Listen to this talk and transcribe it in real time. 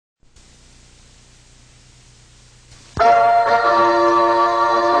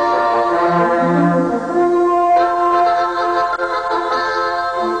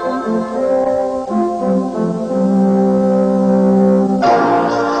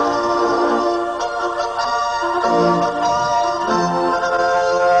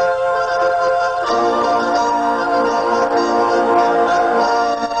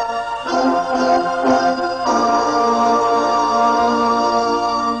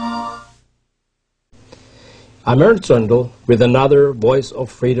I'm Ernst Zundel with another Voice of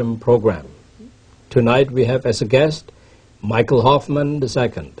Freedom program. Tonight we have as a guest Michael Hoffman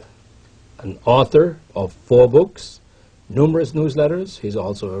II, an author of 4 books, numerous newsletters. He's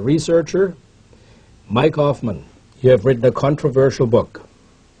also a researcher. Mike Hoffman, you have written a controversial book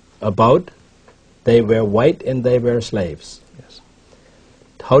about They Were White and They Were Slaves. Yes.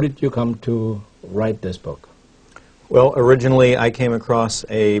 How did you come to write this book? Well, originally I came across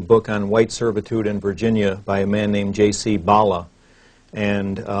a book on white servitude in Virginia by a man named J.C. Bala,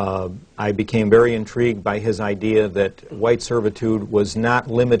 and I became very intrigued by his idea that white servitude was not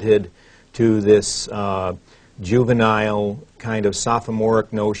limited to this juvenile kind of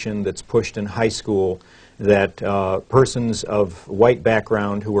sophomoric notion that's pushed in high school, that persons of white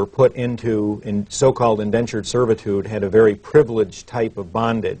background who were put into so-called indentured servitude had a very privileged type of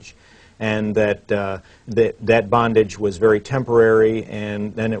bondage, and that that bondage was very temporary,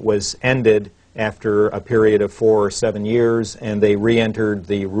 and then it was ended after a period of 4 or 7 years, and they re-entered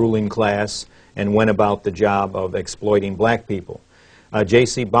the ruling class and went about the job of exploiting black people.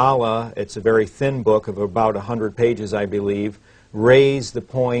 J.C. Bala, it's a very thin book of about 100 pages, I believe, raised the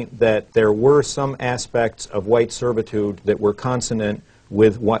point that there were some aspects of white servitude that were consonant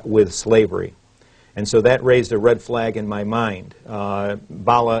with slavery. And so that raised a red flag in my mind.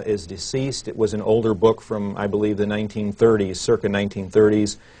 Bala is deceased. It was an older book from, I believe, the 1930s, circa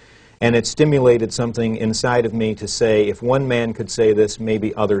 1930s. And it stimulated something inside of me to say, if one man could say this,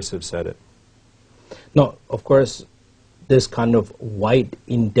 maybe others have said it. No, of course, this kind of white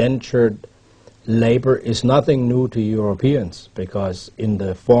indentured labor is nothing new to Europeans, because in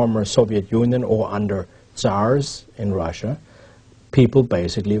the former Soviet Union or under Tsars in Russia, people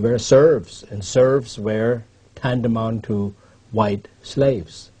basically were serfs, and serfs were tantamount to white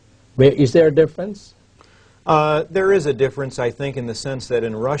slaves. Is there a difference? There is a difference, I think, in the sense that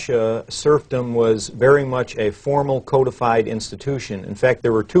in Russia, serfdom was very much a formal codified institution. In fact,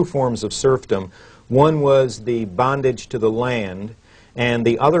 there were 2 forms of serfdom. One was the bondage to the land, and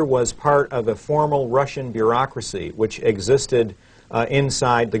the other was part of a formal Russian bureaucracy which existed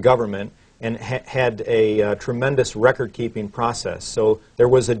inside the government and had a tremendous record-keeping process. So there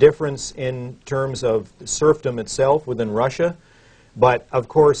was a difference in terms of serfdom itself within Russia, but of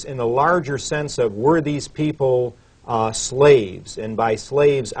course in the larger sense of were these people slaves, and by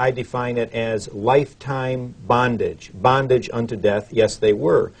slaves I define it as lifetime bondage, bondage unto death, yes they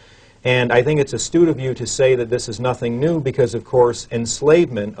were. And I think it's astute of you to say that this is nothing new, because of course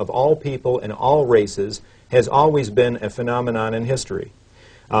enslavement of all people and all races has always been a phenomenon in history.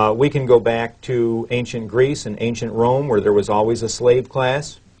 We can go back to ancient Greece and ancient Rome, where there was always a slave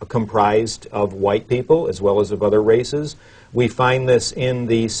class comprised of white people as well as of other races. We find this in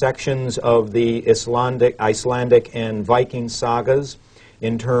the sections of the Icelandic and Viking sagas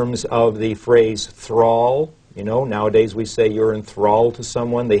in terms of the phrase thrall. You know, nowadays we say you're enthralled to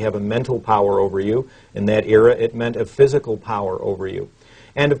someone. They have a mental power over you. In that era, it meant a physical power over you.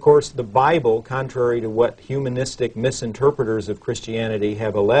 And of course, the Bible, contrary to what humanistic misinterpreters of Christianity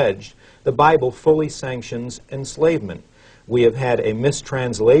have alleged, the Bible fully sanctions enslavement. We have had a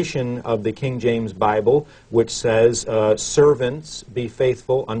mistranslation of the King James Bible which says, servants, be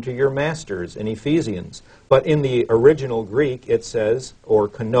faithful unto your masters, in Ephesians. But in the original Greek it says, or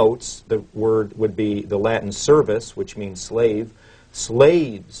connotes, the word would be the Latin servus, which means slave,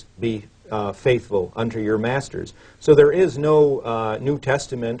 slaves, be faithful unto your masters. So there is no New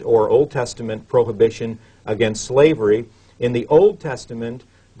Testament or Old Testament prohibition against slavery. In the Old Testament,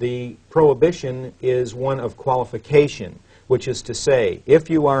 the prohibition is one of qualification, which is to say, if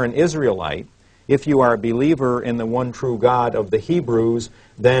you are an Israelite, if you are a believer in the one true God of the Hebrews,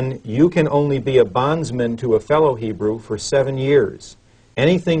 then you can only be a bondsman to a fellow Hebrew for 7 years.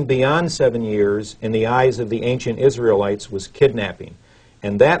 Anything beyond 7 years, in the eyes of the ancient Israelites, was kidnapping.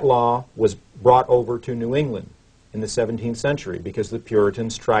 And that law was brought over to New England in the 17th century because the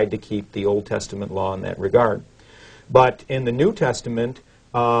Puritans tried to keep the Old Testament law in that regard. But in the New Testament,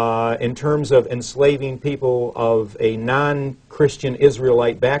 in terms of enslaving people of a non-Christian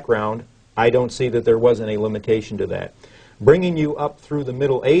Israelite background, I don't see that there was any limitation to that. Bringing you up through the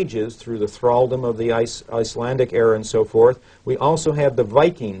Middle Ages, through the thraldom of the Icelandic era and so forth, we also have the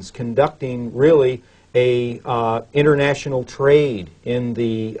Vikings conducting really a international trade in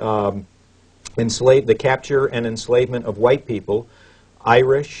the capture and enslavement of white people.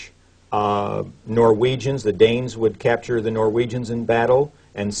 Irish, Norwegians, the Danes would capture the Norwegians in battle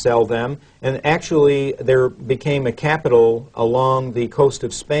and sell them. And actually there became a capital along the coast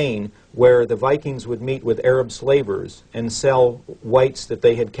of Spain where the Vikings would meet with Arab slavers and sell whites that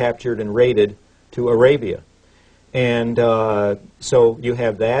they had captured and raided to Arabia. And so you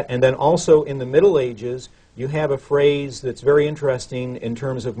have that. And then also in the Middle Ages, you have a phrase that's very interesting in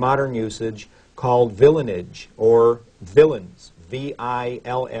terms of modern usage called villainage or villains, V-I-L-L-E-I-N-S,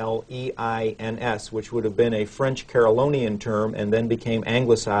 which would have been a French Carolinian term and then became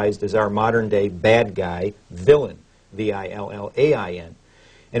anglicized as our modern-day bad guy, villain, V-I-L-L-A-I-N.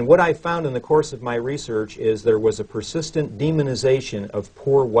 And what I found in the course of my research is there was a persistent demonization of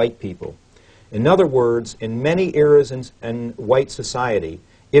poor white people. In other words, in many eras in white society,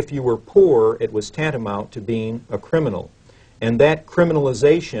 if you were poor, it was tantamount to being a criminal. And that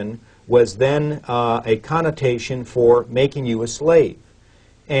criminalization was then a connotation for making you a slave.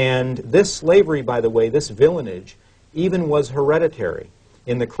 And this slavery, by the way, this villainage, even was hereditary.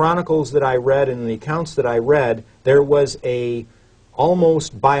 In the chronicles that I read and in the accounts that I read, there was a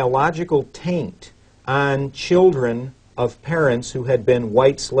almost biological taint on children of parents who had been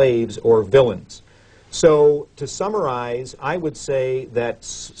white slaves or villains. So, to summarize, I would say that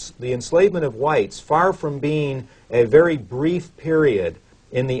the enslavement of whites, far from being a very brief period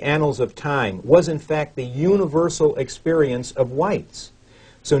in the annals of time, was in fact the universal experience of whites.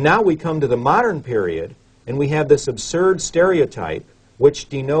 So now we come to the modern period, and we have this absurd stereotype which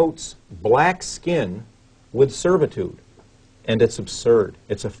denotes black skin with servitude. And it's absurd.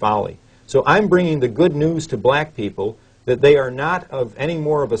 It's a folly. So I'm bringing the good news to black people that they are not of any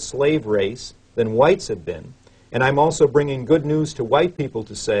more of a slave race than whites have been. And I'm also bringing good news to white people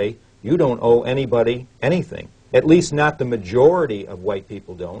to say, you don't owe anybody anything. At least not the majority of white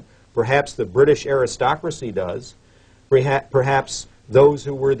people don't. Perhaps the British aristocracy does. Perhaps those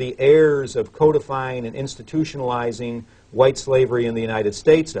who were the heirs of codifying and institutionalizing white slavery in the United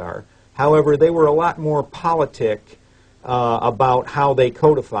States are. However, they were a lot more politic about how they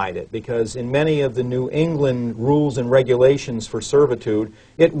codified it, because in many of the New England rules and regulations for servitude,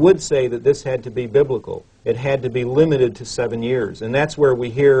 it would say that this had to be biblical. It had to be limited to 7 years. And that's where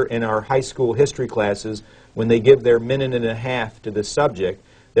we hear in our high school history classes, when they give their minute and a half to this subject,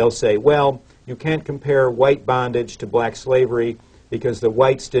 they'll say, well, you can't compare white bondage to black slavery because the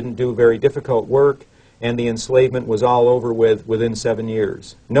whites didn't do very difficult work and the enslavement was all over with within 7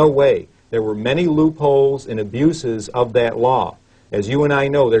 years. No way. There were many loopholes and abuses of that law. As you and I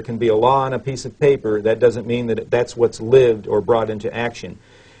know, there can be a law on a piece of paper. That doesn't mean that that's what's lived or brought into action.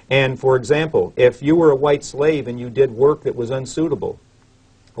 And for example, if you were a white slave and you did work that was unsuitable,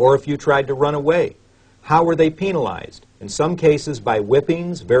 or if you tried to run away, how were they penalized? In some cases by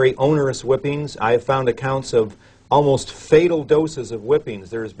whippings, very onerous whippings. I have found accounts of almost fatal doses of whippings.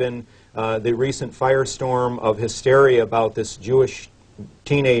 There's been the recent firestorm of hysteria about this Jewish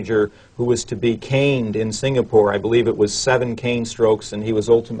teenager who was to be caned in Singapore. I believe it was 7 cane strokes, and he was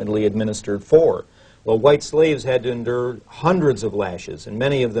ultimately administered 4. Well, white slaves had to endure hundreds of lashes, and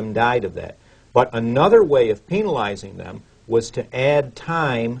many of them died of that. But another way of penalizing them was to add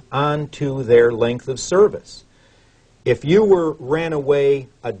time onto their length of service. If you ran away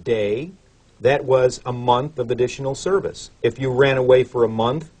a day, that was a month of additional service. If you ran away for a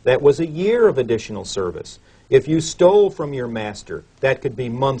month, that was a year of additional service. If you stole from your master, that could be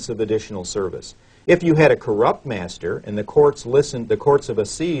months of additional service. If you had a corrupt master, and the courts of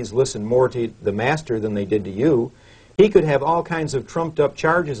assize listened more to the master than they did to you, he could have all kinds of trumped-up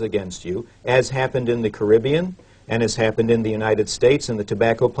charges against you, as happened in the Caribbean, and has happened in the United States in the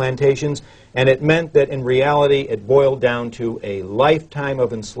tobacco plantations, and it meant that in reality it boiled down to a lifetime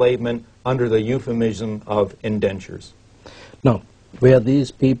of enslavement under the euphemism of indentures. Now, were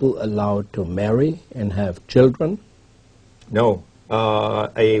these people allowed to marry and have children? No.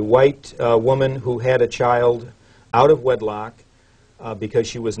 A white woman who had a child out of wedlock because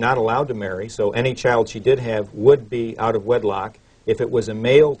she was not allowed to marry, so any child she did have would be out of wedlock. If it was a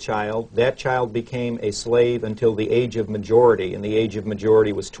male child, that child became a slave until the age of majority, and the age of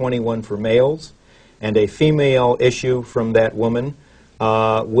majority was 21 for males, and a female issue from that woman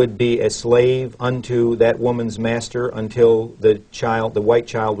would be a slave unto that woman's master until the white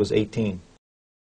child was 18.